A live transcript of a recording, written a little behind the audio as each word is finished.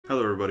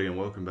Hello everybody and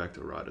welcome back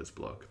to Writer's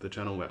Block, the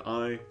channel where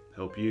I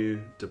help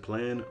you to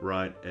plan,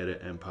 write,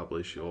 edit and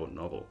publish your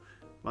novel.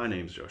 My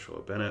name's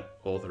Joshua Bennett,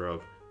 author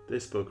of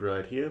this book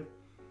right here,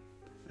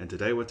 and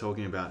today we're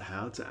talking about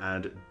how to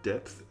add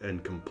depth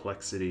and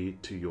complexity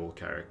to your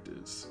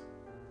characters.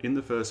 In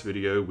the first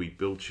video we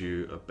built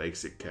you a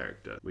basic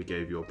character. We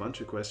gave you a bunch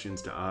of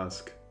questions to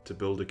ask to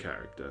build a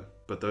character,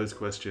 but those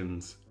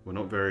questions were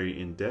not very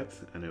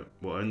in-depth and it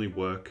will only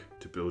work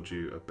to build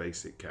you a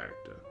basic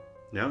character.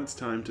 Now it's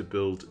time to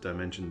build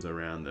dimensions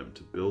around them,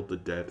 to build the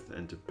depth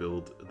and to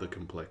build the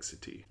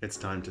complexity. It's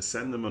time to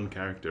send them on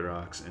character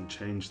arcs and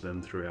change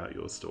them throughout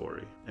your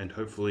story, and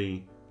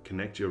hopefully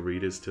connect your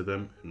readers to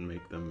them and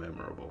make them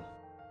memorable.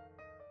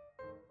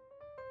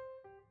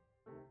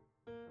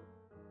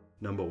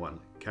 Number 1.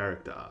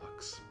 Character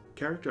arcs.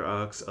 Character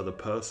arcs are the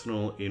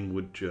personal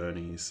inward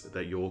journeys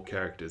that your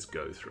characters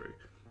go through.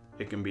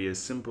 It can be as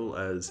simple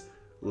as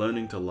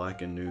learning to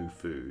like a new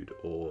food,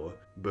 or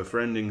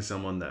befriending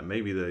someone that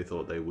maybe they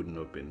thought they wouldn't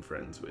have been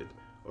friends with,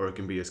 or it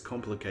can be as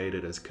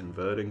complicated as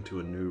converting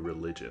to a new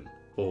religion,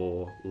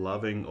 or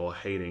loving or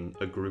hating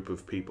a group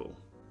of people.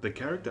 The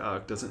character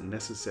arc doesn't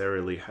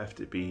necessarily have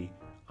to be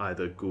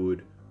either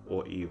good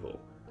or evil.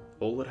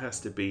 All it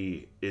has to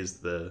be is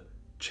the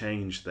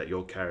change that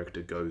your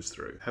character goes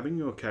through. Having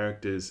your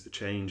characters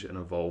change and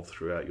evolve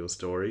throughout your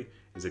story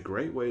is a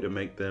great way to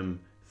make them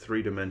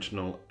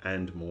three-dimensional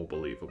and more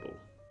believable.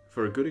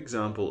 For a good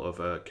example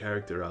of a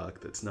character arc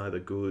that's neither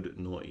good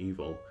nor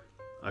evil,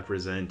 I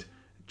present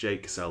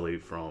Jake Sully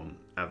from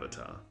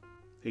Avatar.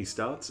 He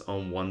starts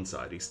on one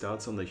side, he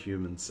starts on the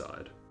human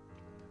side,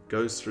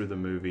 goes through the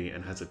movie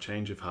and has a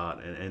change of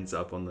heart and ends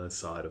up on the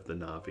side of the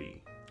Na'vi.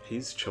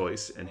 His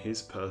choice and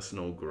his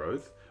personal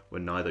growth were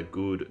neither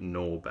good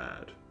nor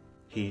bad.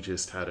 He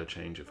just had a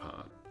change of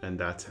heart, and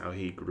that's how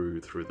he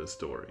grew through the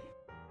story.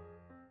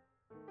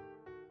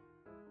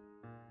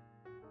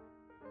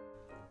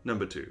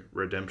 Number 2.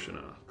 Redemption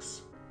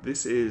arcs.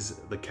 This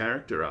is the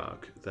character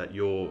arc that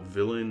your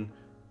villain,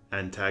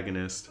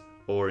 antagonist,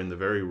 or in the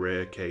very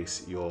rare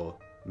case your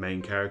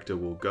main character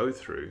will go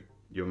through.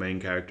 Your main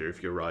character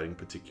if you're writing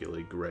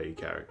particularly grey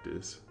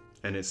characters.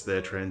 And it's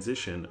their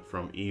transition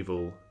from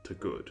evil to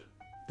good.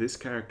 This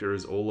character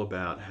is all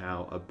about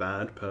how a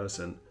bad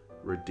person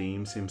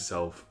redeems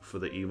himself for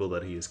the evil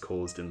that he has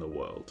caused in the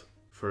world.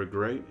 For a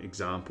great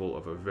example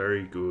of a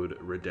very good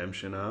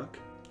redemption arc,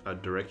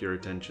 I'd direct your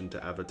attention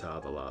to Avatar: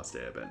 The Last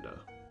Airbender.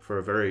 For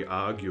a very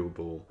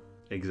arguable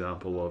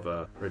example of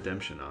a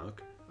redemption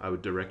arc, I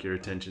would direct your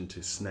attention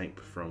to Snape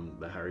from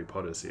the Harry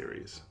Potter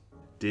series.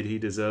 Did he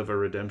deserve a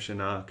redemption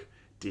arc?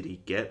 Did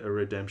he get a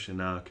redemption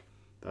arc?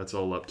 That's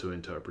all up to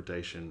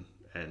interpretation,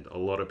 and a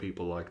lot of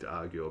people like to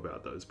argue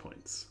about those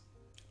points.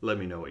 Let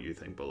me know what you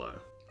think below.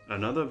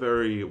 Another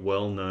very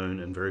well-known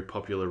and very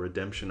popular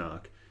redemption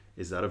arc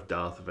is that of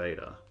Darth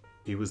Vader.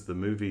 He was the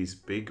movie's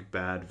big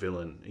bad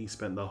villain. He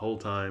spent the whole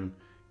time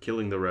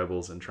killing the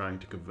rebels and trying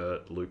to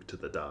convert Luke to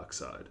the dark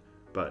side.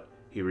 But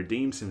he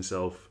redeems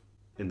himself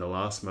in the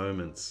last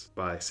moments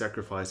by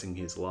sacrificing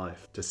his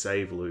life to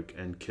save Luke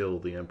and kill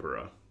the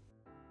Emperor.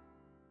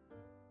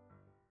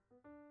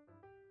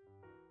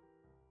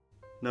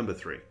 Number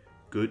 3.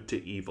 Good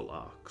to evil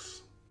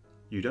arcs.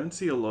 You don't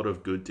see a lot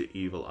of good to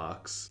evil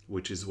arcs,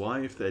 which is why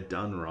if they're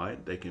done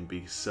right, they can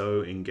be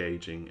so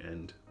engaging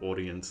and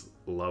audience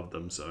love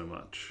them so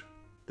much.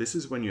 This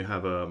is when you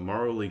have a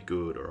morally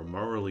good or a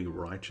morally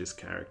righteous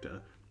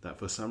character that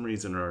for some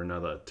reason or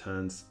another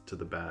turns to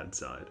the bad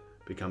side,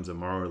 becomes a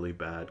morally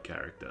bad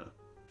character.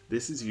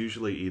 This is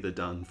usually either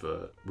done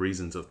for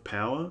reasons of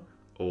power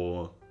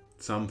or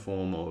some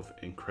form of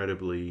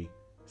incredibly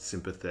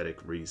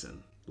sympathetic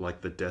reason, like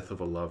the death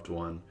of a loved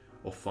one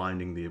or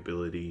finding the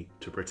ability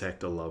to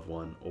protect a loved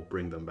one or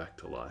bring them back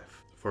to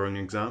life. For an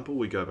example,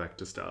 we go back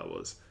to Star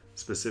Wars,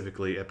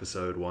 specifically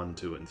episode 1,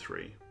 2, and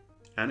 3.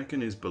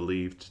 Anakin is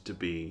believed to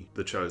be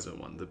the chosen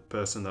one, the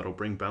person that'll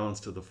bring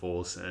balance to the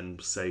Force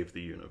and save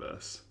the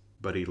universe.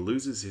 But he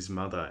loses his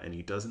mother and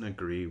he doesn't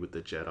agree with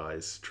the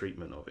Jedi's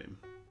treatment of him.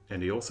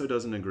 And he also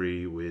doesn't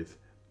agree with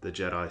the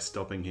Jedi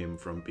stopping him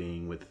from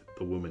being with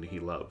the woman he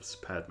loves,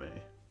 Padme.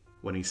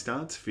 When he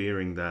starts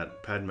fearing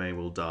that Padme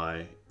will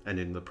die and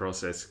in the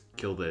process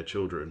kill their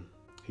children,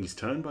 he's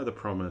turned by the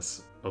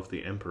promise of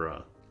the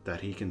Emperor that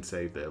he can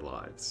save their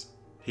lives.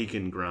 He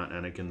can grant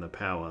Anakin the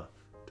power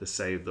to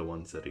save the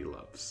ones that he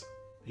loves.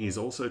 He's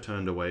also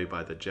turned away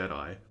by the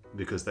Jedi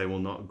because they will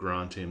not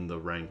grant him the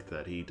rank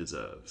that he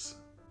deserves.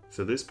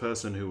 So this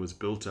person who was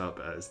built up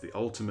as the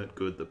ultimate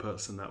good, the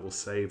person that will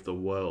save the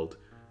world,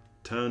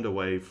 turned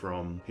away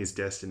from his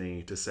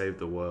destiny to save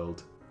the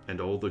world and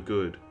all the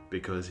good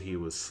because he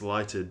was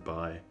slighted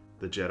by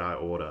the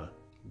Jedi Order,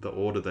 the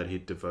order that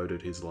he'd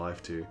devoted his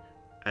life to,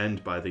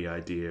 and by the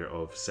idea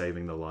of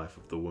saving the life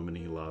of the woman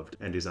he loved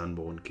and his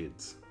unborn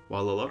kids.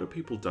 While a lot of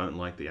people don't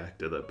like the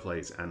actor that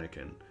plays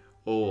Anakin,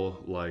 or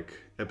like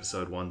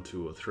episode 1,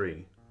 2, or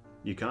 3,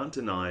 you can't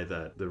deny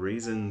that the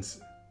reasons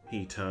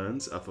he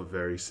turns are for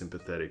very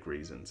sympathetic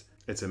reasons.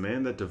 It's a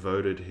man that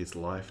devoted his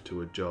life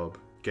to a job,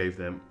 gave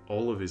them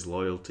all of his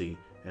loyalty,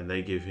 and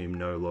they give him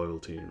no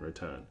loyalty in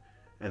return.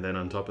 And then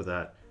on top of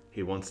that,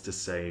 he wants to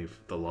save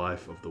the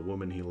life of the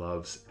woman he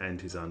loves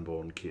and his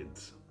unborn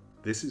kids.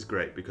 This is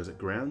great because it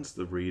grounds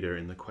the reader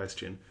in the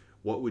question,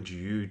 what would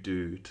you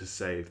do to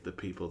save the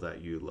people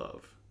that you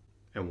love?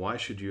 And why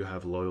should you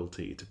have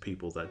loyalty to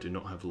people that do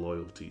not have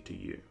loyalty to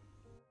you?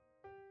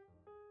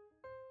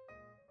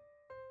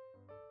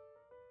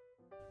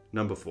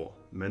 Number 4,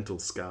 mental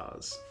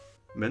scars.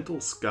 Mental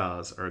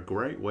scars are a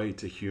great way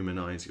to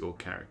humanize your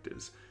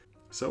characters.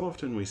 So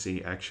often we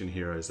see action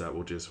heroes that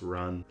will just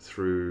run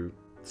through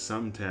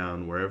some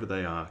town, wherever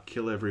they are,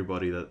 kill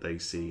everybody that they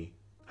see,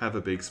 have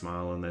a big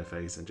smile on their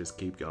face and just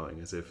keep going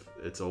as if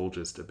it's all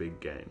just a big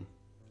game.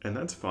 And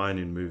that's fine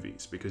in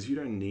movies because you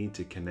don't need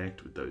to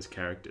connect with those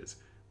characters.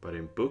 But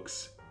in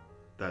books,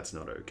 that's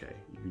not okay.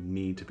 You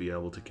need to be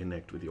able to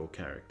connect with your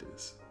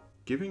characters.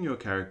 Giving your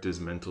characters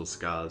mental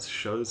scars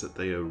shows that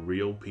they are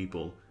real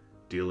people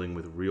dealing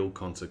with real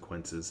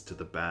consequences to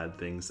the bad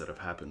things that have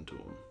happened to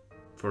them.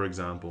 For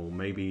example,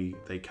 maybe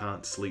they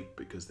can't sleep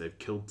because they've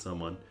killed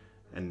someone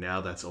and now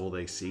that's all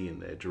they see in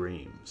their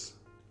dreams.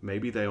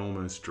 Maybe they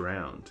almost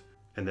drowned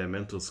and their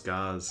mental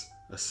scars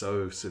are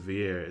so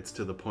severe it's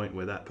to the point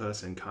where that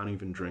person can't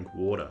even drink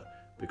water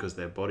because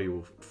their body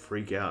will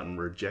freak out and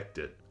reject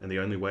it. And the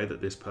only way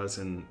that this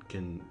person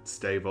can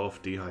stave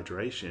off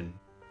dehydration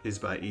is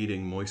by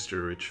eating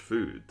moisture-rich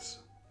foods.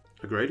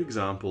 A great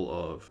example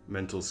of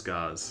mental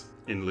scars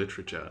in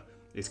literature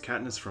is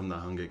Katniss from the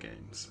Hunger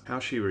Games. How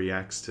she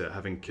reacts to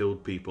having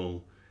killed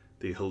people,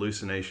 the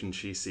hallucinations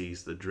she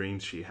sees, the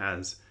dreams she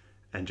has,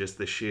 and just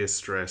the sheer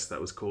stress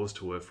that was caused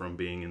to her from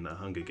being in the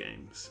Hunger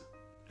Games.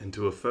 And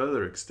to a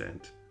further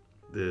extent,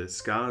 the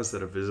scars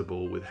that are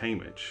visible with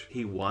Haymitch.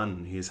 He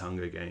won his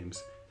Hunger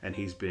Games and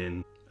he's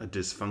been a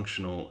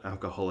dysfunctional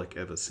alcoholic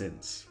ever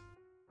since.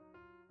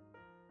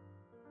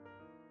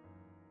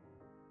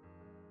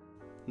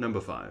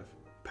 Number 5,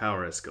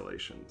 power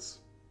escalations.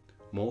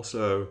 More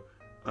so,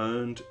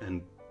 earned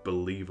and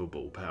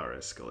believable power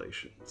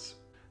escalations.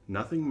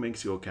 Nothing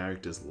makes your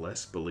characters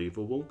less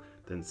believable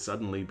than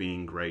suddenly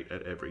being great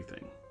at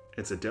everything.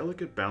 It's a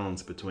delicate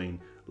balance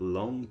between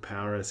long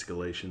power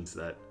escalations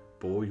that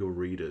bore your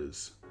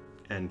readers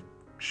and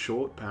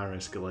short power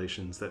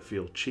escalations that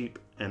feel cheap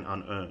and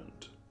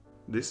unearned.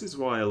 This is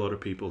why a lot of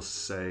people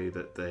say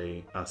that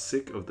they are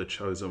sick of the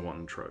Chosen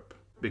One trope,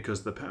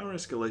 because the power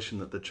escalation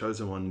that the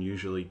Chosen One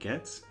usually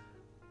gets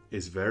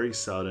is very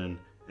sudden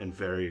and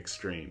very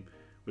extreme,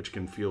 which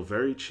can feel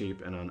very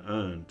cheap and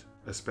unearned,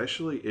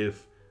 especially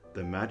if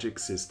the magic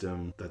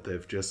system that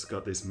they've just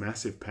got this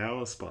massive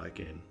power spike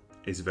in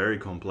is very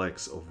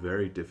complex or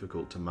very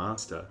difficult to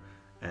master,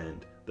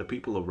 and the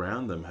people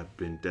around them have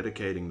been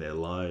dedicating their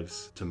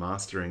lives to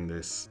mastering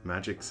this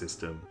magic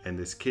system, and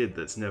this kid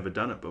that's never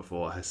done it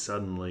before has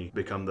suddenly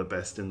become the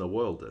best in the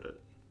world at it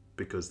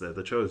because they're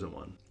the Chosen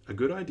One. A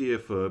good idea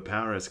for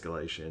power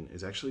escalation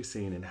is actually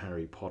seen in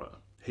Harry Potter.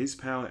 His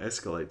power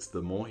escalates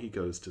the more he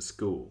goes to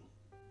school.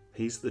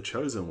 He's the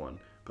Chosen One,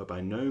 but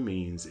by no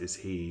means is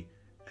he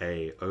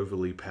a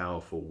overly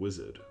powerful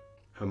wizard.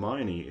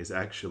 Hermione is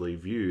actually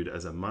viewed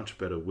as a much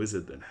better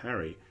wizard than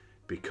Harry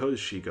because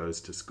she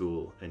goes to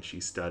school and she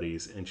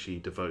studies and she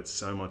devotes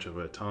so much of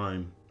her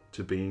time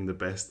to being the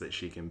best that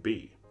she can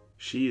be.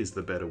 She is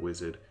the better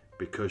wizard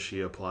because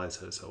she applies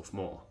herself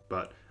more,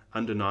 but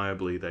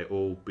undeniably they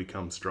all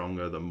become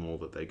stronger the more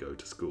that they go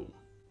to school.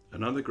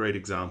 Another great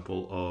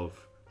example of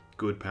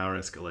good power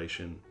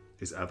escalation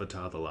is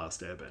Avatar: The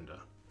Last Airbender.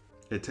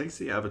 It takes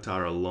the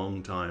Avatar a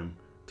long time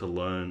to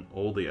learn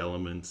all the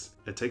elements.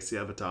 It takes the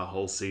Avatar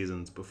whole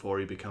seasons before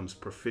he becomes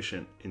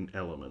proficient in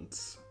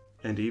elements.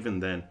 And even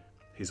then,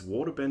 his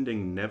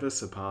waterbending never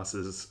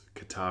surpasses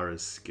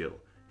Katara's skill.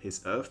 His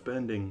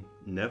earthbending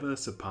never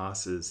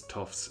surpasses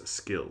Toph's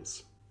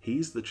skills.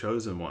 He's the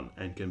Chosen One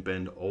and can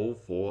bend all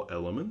 4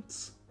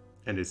 elements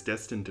and is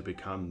destined to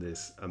become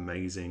this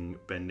amazing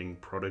bending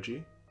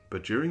prodigy.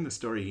 But during the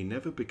story, he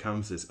never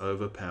becomes this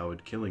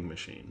overpowered killing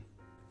machine.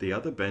 The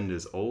other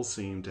benders all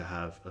seem to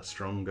have a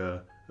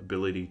stronger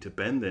ability to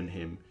bend than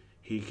him.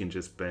 He can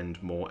just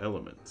bend more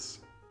elements.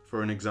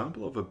 For an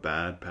example of a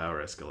bad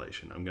power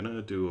escalation, I'm going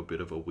to do a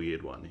bit of a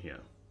weird one here.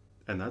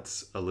 And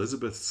that's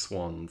Elizabeth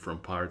Swann from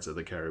Pirates of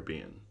the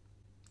Caribbean.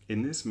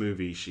 In this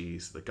movie,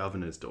 she's the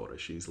governor's daughter.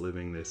 She's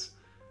living this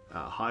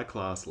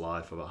high-class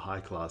life of a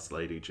high-class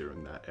lady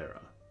during that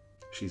era.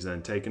 She's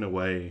then taken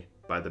away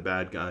by the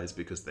bad guys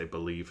because they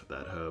believe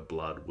that her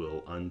blood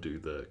will undo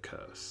the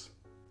curse.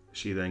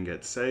 She then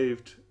gets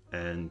saved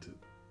and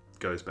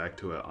goes back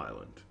to her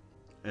island.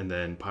 And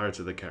then Pirates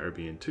of the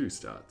Caribbean 2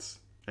 starts.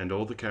 And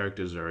all the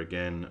characters are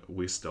again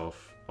whisked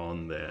off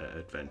on their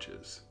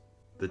adventures.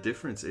 The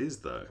difference is,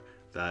 though,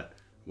 that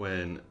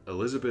when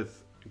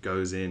Elizabeth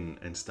goes in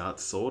and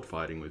starts sword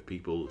fighting with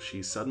people,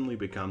 she's suddenly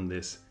become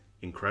this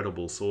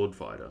incredible sword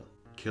fighter,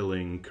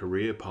 killing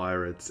career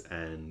pirates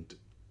and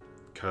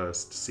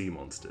cursed sea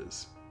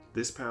monsters.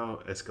 This power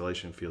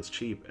escalation feels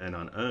cheap and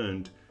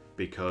unearned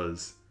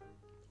because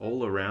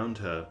all around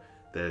her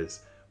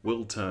there's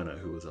Will Turner,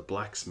 who was a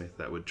blacksmith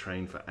that would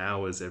train for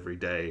hours every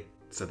day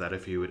so that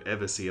if he would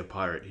ever see a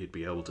pirate, he'd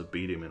be able to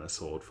beat him in a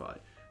sword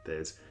fight.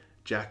 There's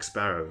Jack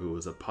Sparrow, who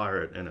was a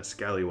pirate and a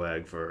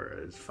scallywag for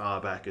as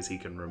far back as he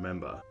can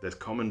remember. There's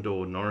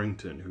Commodore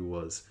Norrington, who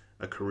was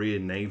a career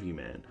Navy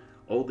man.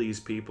 All these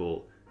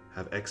people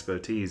have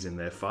expertise in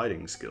their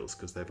fighting skills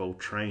because they've all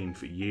trained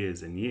for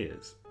years and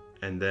years.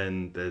 And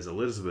then there's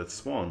Elizabeth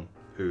Swann,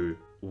 who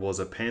was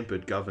a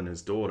pampered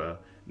governor's daughter,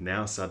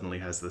 now suddenly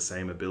has the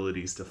same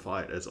abilities to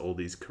fight as all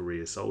these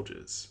career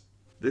soldiers.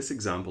 This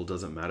example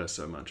doesn't matter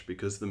so much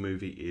because the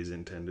movie is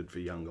intended for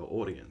younger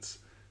audience.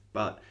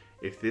 But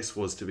if this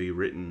was to be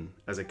written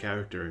as a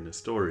character in a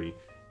story,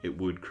 it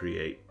would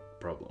create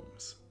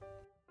problems.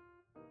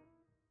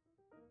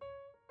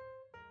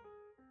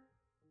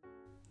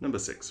 Number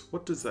 6.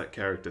 What does that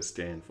character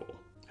stand for?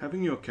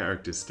 Having your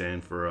character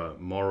stand for a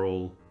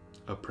moral,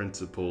 a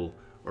principle,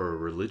 or a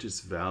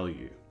religious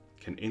value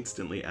can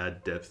instantly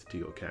add depth to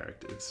your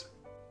characters.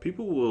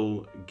 People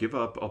will give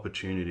up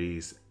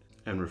opportunities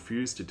and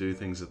refuse to do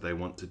things that they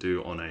want to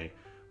do on a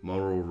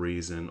moral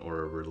reason or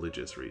a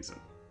religious reason.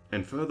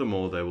 And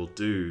furthermore, they will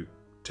do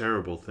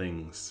terrible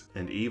things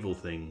and evil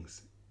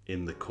things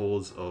in the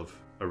cause of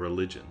a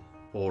religion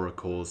or a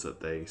cause that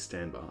they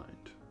stand behind.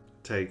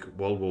 Take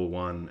World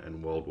War I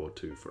and World War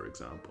II, for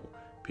example.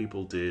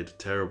 People did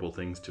terrible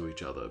things to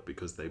each other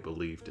because they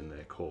believed in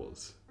their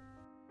cause.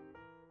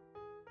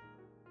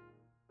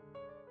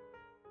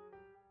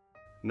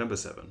 Number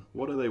 7.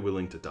 What are they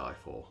willing to die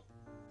for?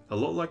 A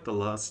lot like the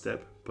last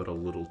step, but a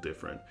little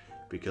different,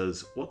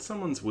 because what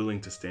someone's willing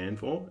to stand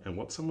for and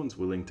what someone's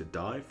willing to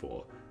die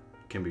for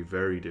can be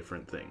very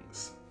different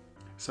things.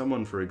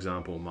 Someone, for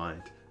example,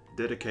 might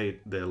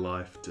dedicate their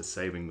life to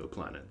saving the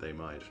planet. They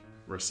might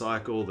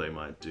recycle, they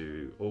might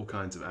do all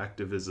kinds of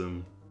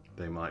activism,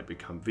 they might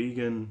become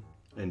vegan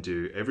and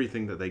do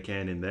everything that they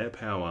can in their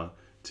power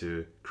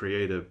to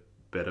create a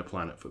better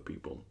planet for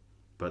people.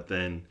 But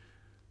then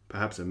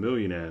perhaps a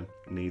millionaire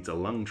needs a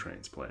lung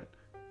transplant,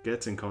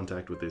 gets in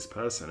contact with this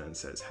person and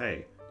says,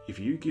 hey, if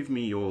you give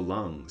me your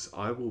lungs,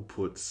 I will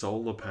put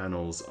solar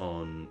panels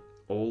on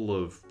all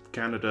of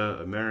Canada,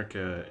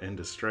 America, and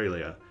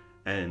Australia,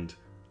 and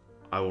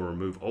I will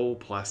remove all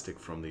plastic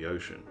from the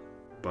ocean.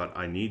 But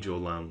I need your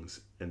lungs,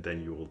 and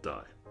then you will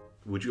die.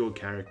 Would your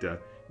character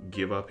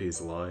give up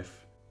his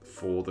life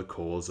for the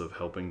cause of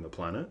helping the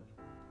planet?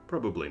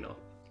 Probably not.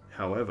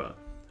 However,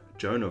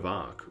 Joan of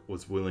Arc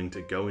was willing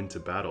to go into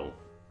battle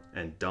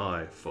and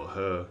die for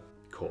her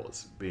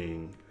cause,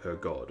 being her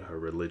god, her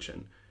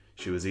religion.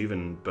 She was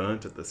even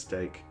burnt at the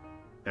stake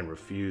and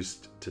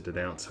refused to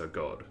denounce her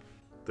god.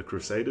 The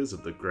Crusaders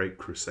of the Great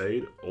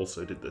Crusade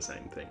also did the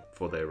same thing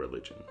for their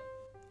religion.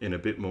 In a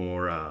bit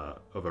more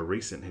of a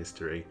recent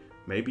history,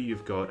 maybe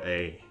you've got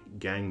a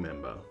gang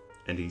member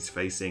and he's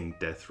facing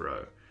death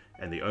row,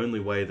 and the only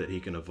way that he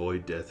can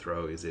avoid death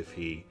row is if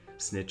he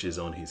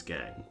snitches on his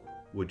gang.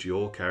 Would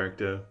your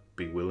character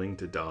be willing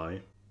to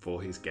die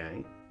for his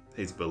gang?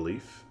 His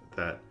belief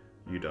that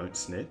you don't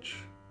snitch?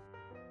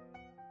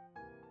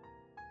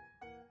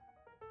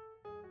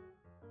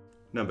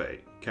 Number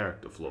 8.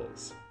 Character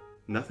flaws.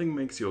 Nothing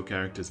makes your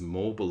characters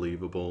more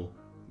believable,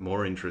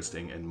 more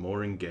interesting, and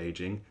more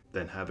engaging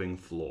than having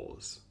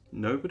flaws.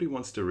 Nobody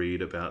wants to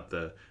read about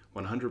the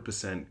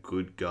 100%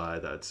 good guy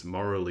that's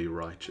morally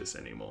righteous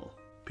anymore.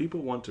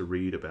 People want to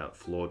read about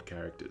flawed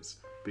characters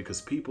because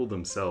people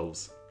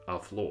themselves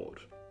are flawed.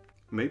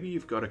 Maybe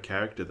you've got a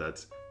character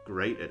that's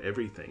great at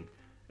everything,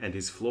 and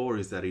his flaw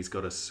is that he's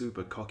got a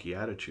super cocky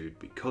attitude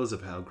because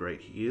of how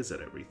great he is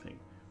at everything.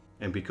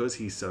 And because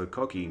he's so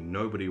cocky,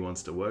 nobody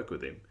wants to work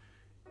with him.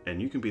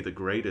 And you can be the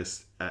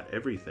greatest at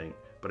everything,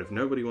 but if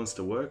nobody wants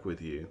to work with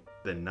you,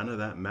 then none of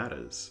that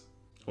matters.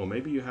 Or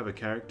maybe you have a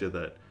character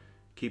that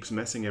keeps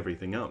messing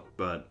everything up,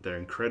 but they're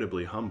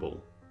incredibly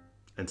humble,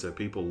 and so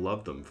people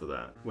love them for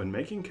that. When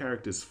making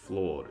characters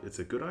flawed, it's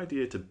a good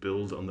idea to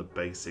build on the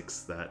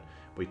basics that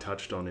we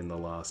touched on in the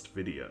last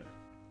video.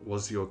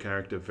 Was your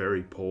character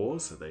very poor,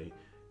 so they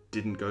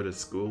didn't go to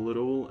school at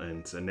all,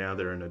 and so now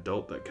they're an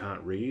adult that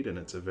can't read, and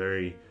it's a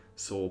very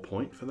sore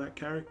point for that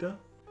character?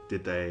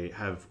 Did they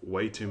have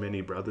way too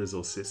many brothers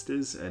or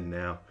sisters, and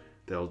now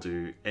they'll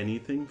do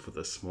anything for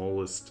the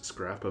smallest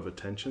scrap of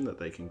attention that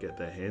they can get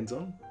their hands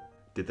on?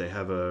 Did they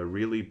have a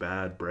really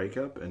bad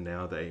breakup and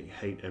now they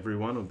hate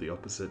everyone of the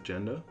opposite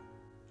gender?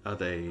 Are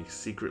they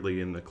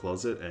secretly in the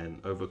closet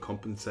and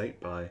overcompensate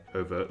by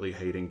overtly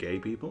hating gay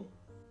people?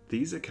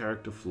 These are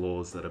character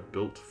flaws that are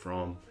built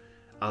from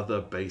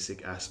other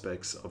basic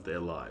aspects of their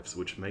lives,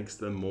 which makes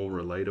them more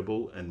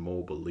relatable and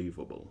more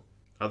believable.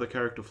 Other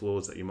character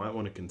flaws that you might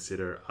want to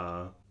consider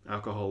are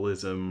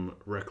alcoholism,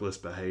 reckless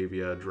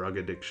behavior, drug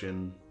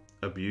addiction,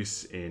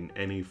 abuse in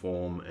any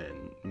form,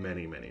 and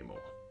many, many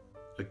more.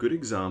 A good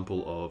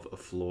example of a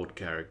flawed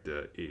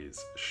character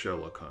is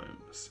Sherlock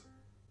Holmes.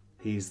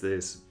 He's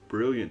this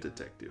brilliant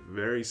detective,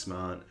 very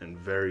smart and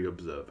very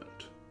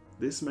observant.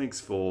 This makes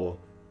for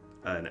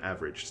an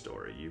average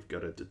story. You've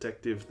got a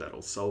detective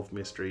that'll solve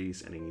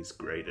mysteries and he's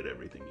great at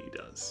everything he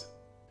does.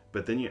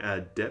 But then you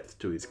add depth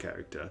to his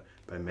character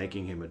by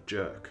making him a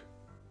jerk.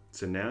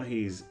 So now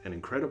he's an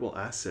incredible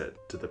asset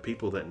to the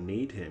people that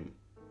need him,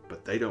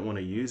 but they don't want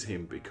to use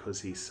him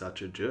because he's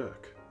such a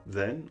jerk.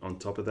 Then, on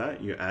top of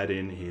that, you add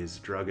in his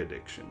drug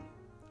addiction,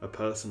 a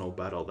personal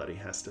battle that he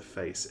has to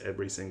face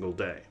every single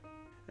day.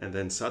 And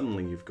then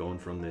suddenly you've gone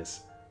from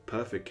this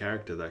perfect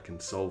character that can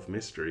solve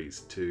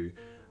mysteries to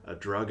a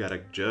drug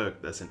addict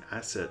jerk that's an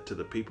asset to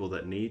the people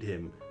that need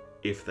him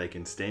if they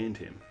can stand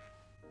him.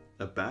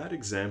 A bad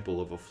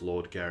example of a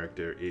flawed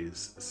character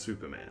is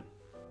Superman.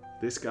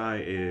 This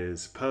guy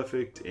is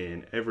perfect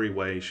in every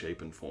way,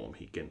 shape, and form.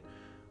 He can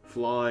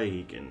fly,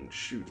 he can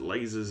shoot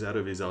lasers out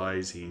of his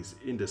eyes, he's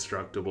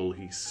indestructible,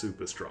 he's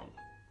super strong.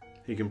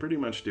 He can pretty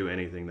much do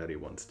anything that he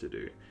wants to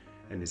do.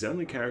 And his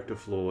only character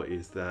flaw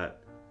is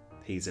that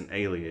he's an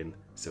alien,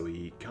 so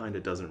he kinda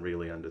doesn't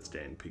really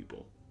understand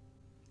people.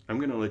 I'm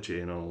gonna let you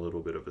in on a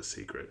little bit of a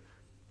secret.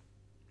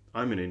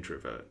 I'm an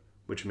introvert,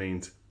 which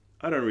means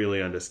I don't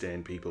really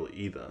understand people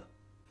either.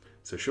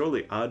 So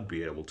surely I'd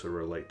be able to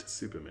relate to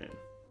Superman.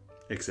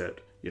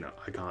 Except,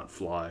 I can't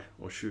fly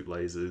or shoot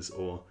lasers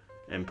or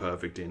am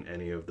perfect in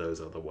any of those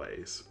other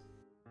ways.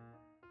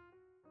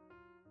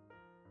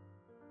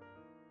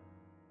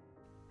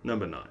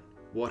 Number 9.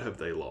 What have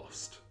they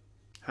lost?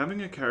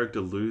 Having a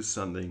character lose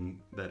something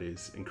that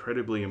is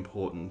incredibly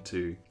important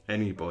to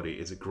anybody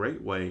is a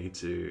great way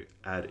to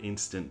add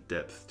instant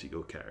depth to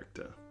your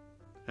character.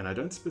 And I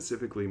don't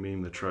specifically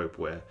mean the trope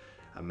where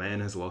a man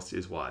has lost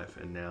his wife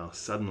and now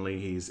suddenly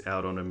he's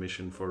out on a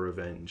mission for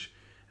revenge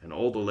and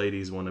all the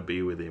ladies want to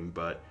be with him,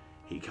 but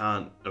he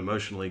can't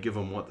emotionally give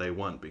them what they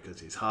want because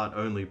his heart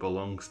only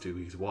belongs to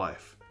his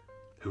wife,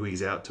 who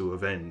he's out to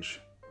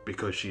avenge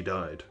because she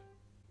died.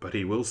 But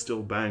he will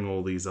still bang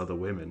all these other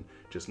women,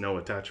 just no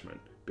attachment,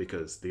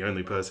 because the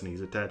only person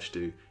he's attached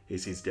to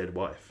is his dead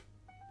wife,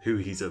 who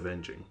he's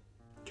avenging.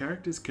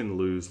 Characters can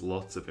lose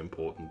lots of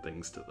important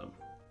things to them.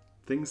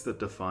 Things that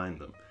define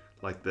them,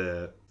 like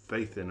their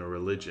faith in a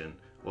religion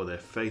or their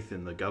faith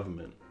in the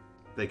government.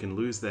 They can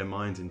lose their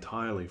minds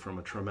entirely from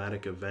a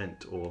traumatic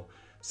event or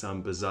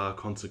some bizarre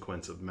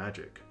consequence of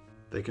magic.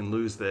 They can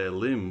lose their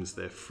limbs,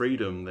 their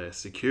freedom, their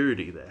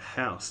security, their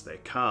house, their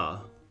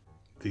car.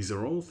 These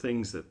are all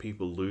things that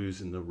people lose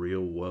in the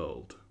real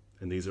world.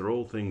 And these are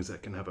all things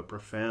that can have a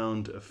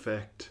profound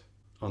effect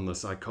on the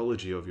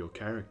psychology of your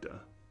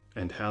character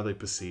and how they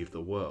perceive the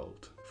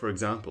world. For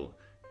example,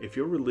 if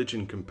your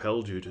religion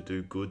compelled you to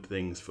do good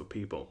things for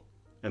people,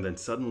 and then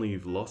suddenly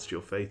you've lost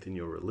your faith in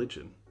your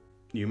religion,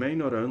 you may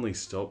not only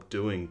stop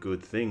doing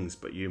good things,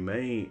 but you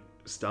may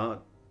start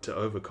to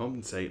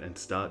overcompensate and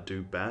start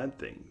do bad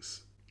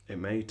things. It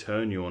may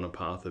turn you on a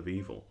path of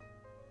evil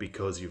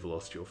because you've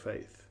lost your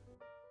faith.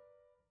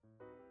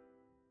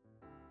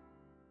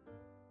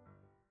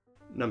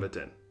 Number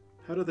 10.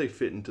 How do they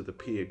fit into the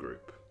peer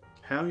group?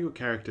 How your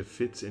character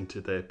fits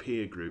into their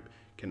peer group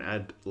can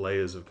add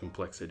layers of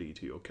complexity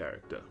to your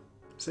character.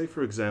 Say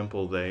for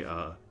example they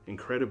are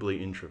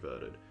incredibly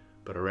introverted,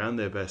 but around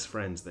their best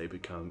friends they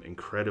become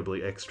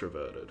incredibly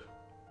extroverted.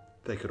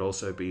 They could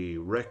also be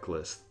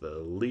reckless, the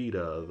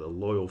leader, the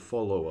loyal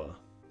follower,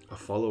 a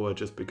follower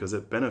just because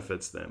it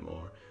benefits them,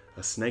 or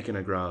a snake in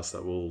the grass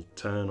that will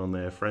turn on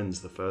their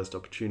friends the first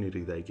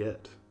opportunity they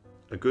get.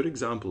 A good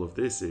example of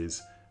this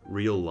is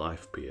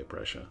real-life peer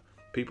pressure.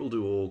 People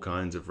do all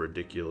kinds of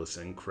ridiculous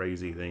and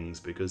crazy things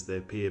because they're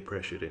peer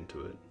pressured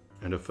into it.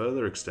 And a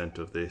further extent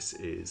of this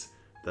is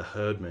the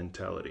herd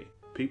mentality.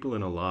 People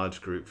in a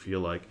large group feel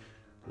like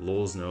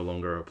laws no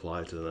longer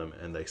apply to them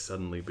and they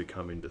suddenly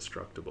become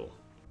indestructible.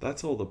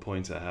 That's all the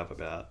points I have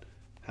about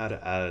how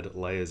to add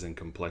layers and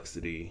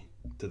complexity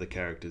to the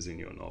characters in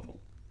your novel.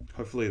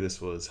 Hopefully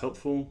this was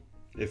helpful.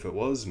 If it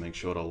was, make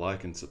sure to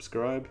like and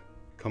subscribe.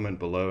 Comment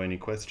below any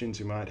questions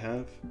you might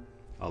have.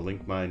 I'll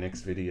link my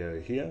next video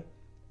here,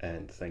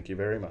 and thank you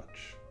very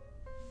much.